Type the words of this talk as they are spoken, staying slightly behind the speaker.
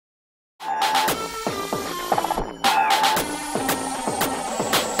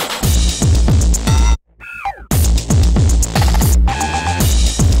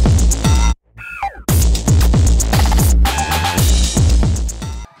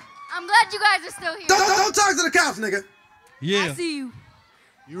glad you guys are still here. Don't talk to the cops, nigga. Yeah. I see you.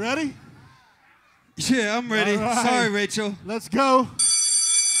 You ready? Yeah, I'm ready. Right. Sorry, Rachel. Let's go.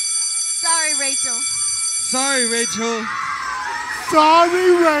 Sorry, Rachel. Sorry, Rachel.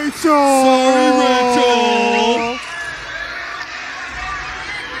 Sorry, Rachel. Sorry, Rachel.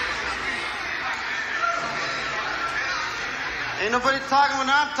 Ain't nobody talking when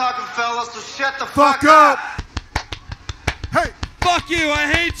I'm talking, fellas, so shut the Fuck up. Hey. Fuck you, I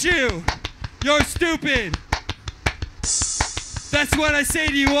hate you. You're stupid. That's what I say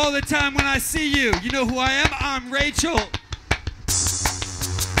to you all the time when I see you. You know who I am? I'm Rachel.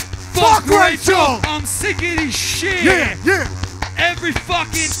 Fuck Rachel. I'm sick of this shit. Yeah. Every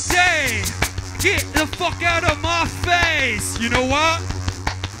fucking day. Get the fuck out of my face. You know what?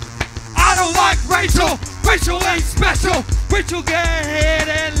 I don't like Rachel. Rachel ain't special. Rachel get ahead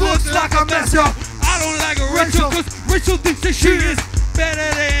and looks like a mess, yo. I don't like Rachel cause Rachel thinks that she is better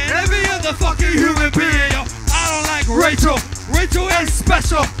than every other fucking human being, yo. I don't like Rachel. Rachel ain't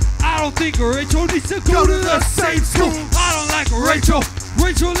special. I don't think Rachel needs to go to the same school. I don't like Rachel.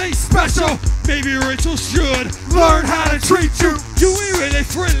 Rachel ain't special. Maybe Rachel should learn how to treat you. You ain't really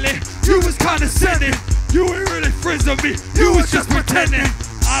friendly. You was condescending. You ain't really friends with me. You was just pretending.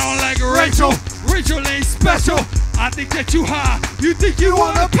 I don't like Rachel. Rachel ain't special. I think that you high. You think you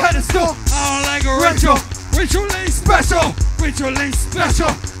on a pedestal. I don't like Rachel. Rachel ain't special. Rachel ain't special.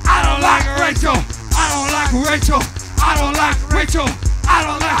 I don't like Rachel. I don't like Rachel. I don't like Rachel. I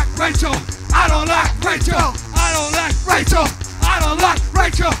don't like Rachel. I don't like Rachel. I don't like Rachel. I don't like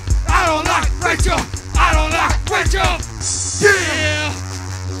Rachel. I don't like Rachel. I don't like Rachel. Yeah.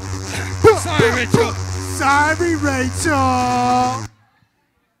 Sorry, Rachel. Sorry, Rachel.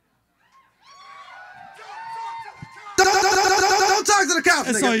 Don't talk to the cops,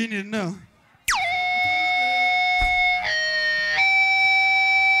 That's nigga. all you need to know.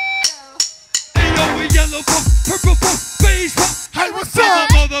 Ain't no yellow pump, purple pump, beige pump. Hey, what's I'm up?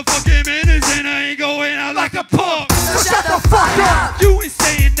 a motherfucking menace and I ain't going out like a punk. So shut the fuck up. You ain't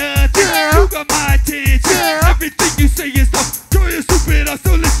saying nothing. Yeah. You got my attention. Yeah. Everything you say is dumb. Girl, you're stupid. I'm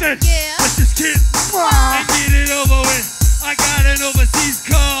still listening. Yeah. Let's just kiss and get it over with. I got an overseas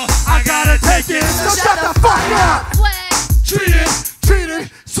call. I gotta take it. So shut the fuck up. Swag. Treat it. Treat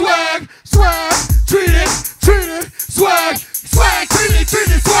it. Swag. Swag. Treat it. Treat it. Swag. Swag. Treat it. Treat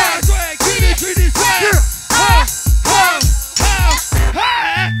it. Swag. Swag. Treat it. Treat it. Swag. Yeah.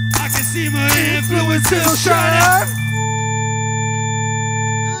 I can see my influence still So shining. shut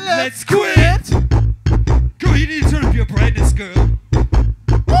Let's quit. Girl, you need to turn up your brightness, girl.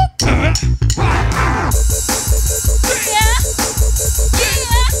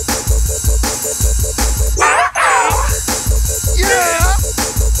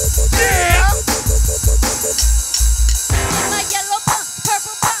 Yeah. My yellow pump,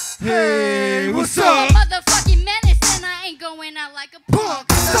 purple pump. Hey, what's I'm a up? motherfucking menace and I ain't going out like a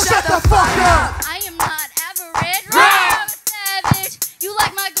punk. So shut the fuck up. I am not average. I'm a savage. You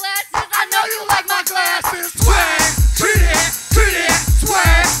like my glasses? I know you like my glasses. Swag. Treat it. Treat it.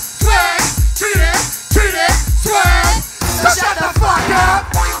 Swag. Swag. Treat it. Treat it. Swag. So shut the fuck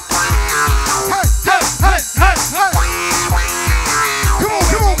up. Hey, hey, hey, hey, hey. Come on,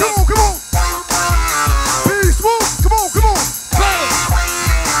 come on, come on, come on. Peace, woo. Come on, come on.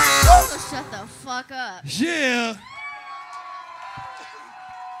 So shut the fuck up. Yeah.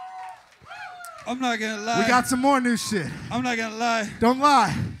 I'm not gonna lie. We got some more new shit. I'm not gonna lie. Don't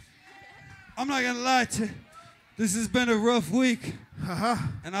lie. I'm not gonna lie to you. This has been a rough week.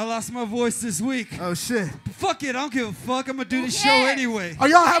 And I lost my voice this week. Oh, shit. But fuck it, I don't give a fuck. I'm gonna do the show cares? anyway. Are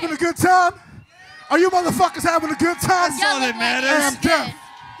y'all having a good time? Are you motherfuckers having a good time? That's all that matters. That's I'm good. deaf.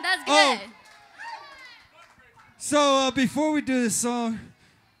 That's Oh. good. So before we do this song,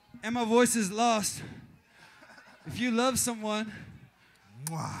 and my voice is lost, if you love someone,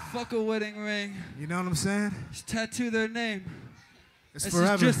 fuck a wedding ring. You know what I'm saying? Just tattoo their name. It's This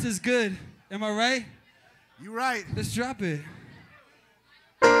forever. is just as good. Am I right? You right. Let's drop it.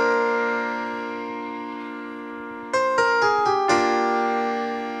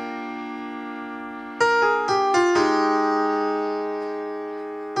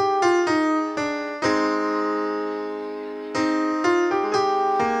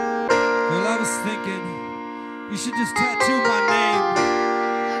 Well, I was thinking you should just tattoo my name.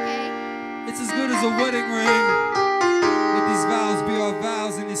 Okay. It's as good as a wedding ring. Let these vows be our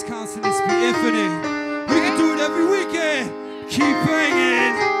vows and these consonants be infinite. We can do it every weekend. Keep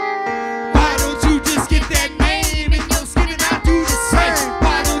banging. Why don't you just get that name in your skin and I do the same?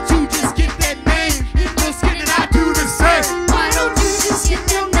 Why don't you just get that name in your skin and I do the same? Why don't you just get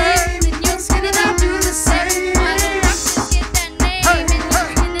your name in your skin and I do the same? Why don't you just get that name in your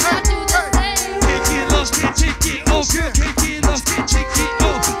skin and I do the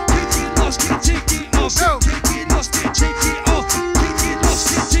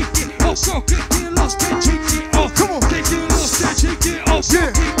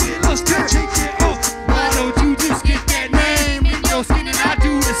Can't get lost, can't take it off. Why don't you just get that name in your skin and I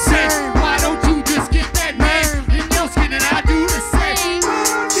do the same? Why don't you just get that name in your skin and I do the same? Why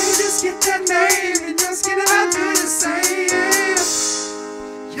don't you just get that name in your skin and I do the same?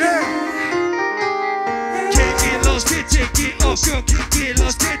 Yeah. Can't get lost, can't take it off. Girl, can't get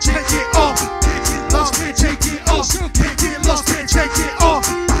lost, can't take it off. Can't get lost, can't take it off. Girl, can't get lost, can't take it off.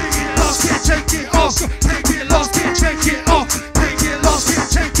 Can't get lost, can't take it off. Can't get lost, can't take it off. Can't get lost, can't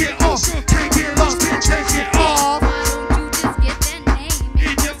take it off. Can't get lost, can't take it off.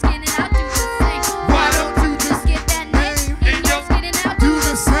 Why don't you just get that name in your skin and I'll do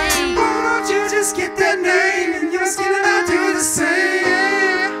the same? Why don't you just get that name in your skin and I do the same?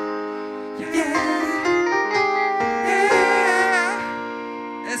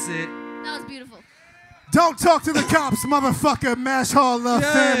 That's it. That was beautiful. Don't talk to the cops, motherfucker. Mash Hall Love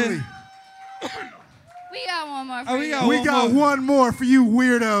Family. We got one more for Oh, you. We got one more for you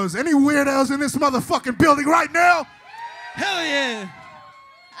weirdos. Any weirdos in this motherfucking building right now? Hell yeah.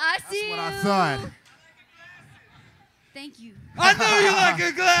 I see What I you. thought. Thank you. I know you like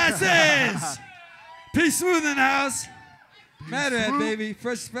your glasses. Peace Smooth in the house. Mad at baby.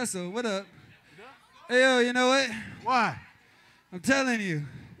 Fresh espresso. What up? Hey, yo, you know what? What? I'm telling you.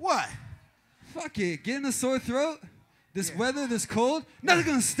 What? Fuck it. Getting a sore throat? This weather, this cold? Nothing's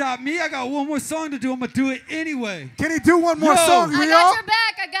gonna stop me. I got one more song to do. I'm gonna do it anyway. Can he do one more Yo. song, I Leo? got your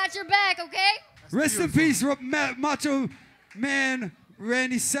back. I got your back, okay? Rest in peace, Macho Man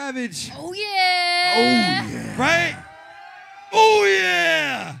Randy Savage. Oh, yeah. Right? Oh,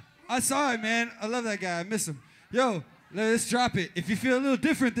 yeah. I saw it, man. I love that guy. I miss him. Yo, let's drop it. If you feel a little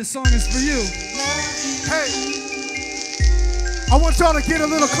different, this song is for you. Hey. I want y'all to get a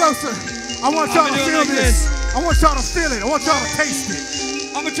little closer. I want y'all to I'ma do it feel like this. this. I want y'all to feel it. I want y'all to taste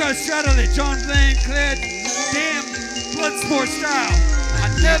it. I'm gonna try to straddle it. John Van Claire, damn, blood sport style. I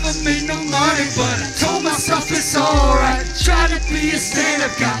never made no money, but I told myself it's alright. Try to be a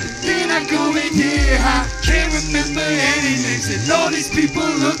stand-up guy, then I go and get high. Can't remember any names, and all these people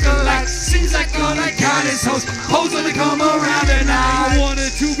look alike. Seems like all I got is hoes wanna come around at night. I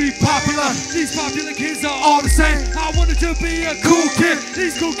wanted to be popular, these popular kids are all the same. I wanted to be a cool kid,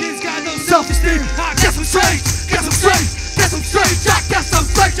 these cool kids got no self-esteem. I guess I'm strange, guess I'm strange, guess I'm strange, I guess I'm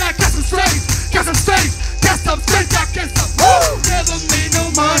strange, I guess I'm strange, guess I'm strange, guess I'm strange, I guess I'm woo! Never made no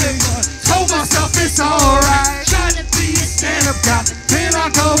money, but told myself it's alright. Trying to be a stand-up guy, then I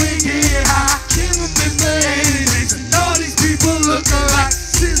go and get high. Can't remember any names, and all these people look alike.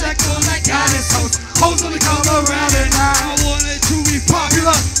 Seems like all I got is hoes only come around at night. I wanted to be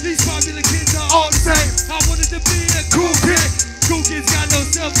popular, these popular kids are all the same. I wanted to be a cool kid, cool kids got no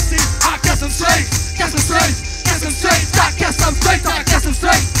self-esteem. I guess I'm strange, guess I'm strange, guess I'm strange, I guess I'm strange, I guess I'm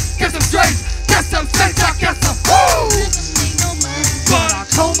strange, guess I'm strange, guess I'm strange, I guess I'm woo! But I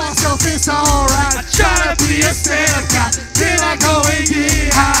told myself it's alright. I try to be a stand-up guy, then I go and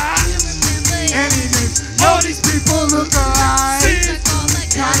get high. Any names, all these people look alike.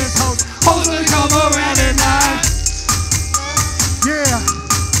 Got his hoes only come around at night. Yeah.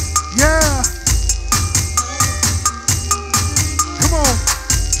 Yeah. Come on.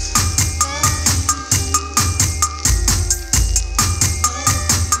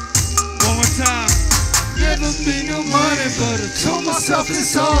 One more time. Never made no money, but I told myself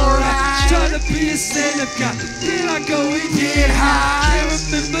it's alright. Try to be a stand-up guy, then I go and get high. Can't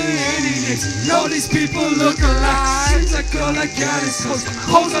remember any names, all these people look alike. Seems like all I got is hoes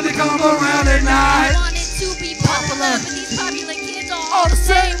only come around at night. I wanted to be popular, but these popular kids are all the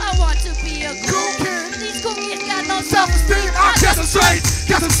same. I want to be a cool kid, but these cool kids got no self-esteem. I guess I'm strange,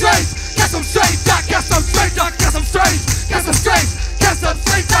 guess I'm strange, guess I'm strange, I guess I'm strange, I guess I'm strange, guess I'm strange, guess I'm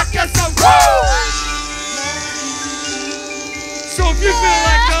strange, I guess I'm woo! So if you feel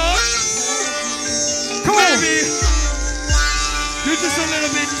like maybe you're just a little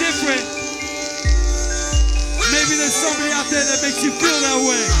bit different. Maybe there's somebody out there that makes you feel that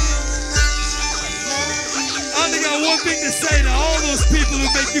way. I only got one thing to say to all those people who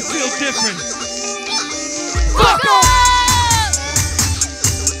make you feel different. Fuck up!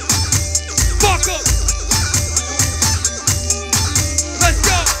 Fuck up! Let's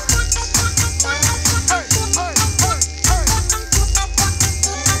go!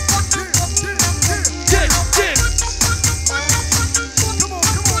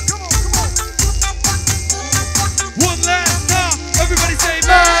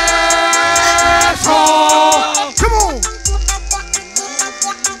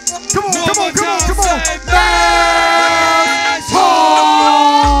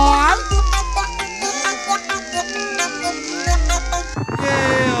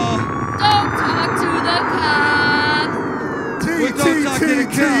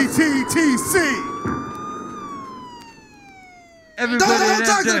 TTTC. Everybody Don't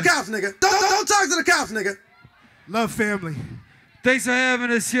talk to the AMDEF. cops, nigga. Don't talk to the cops, nigga. Love family. Thanks for having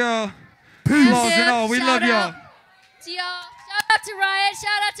us, y'all. Peace. Flaws and all. We Shout love y'all. out to y'all. Shout out to Ryan.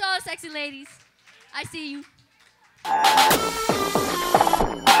 Shout out to all the sexy ladies. I see you.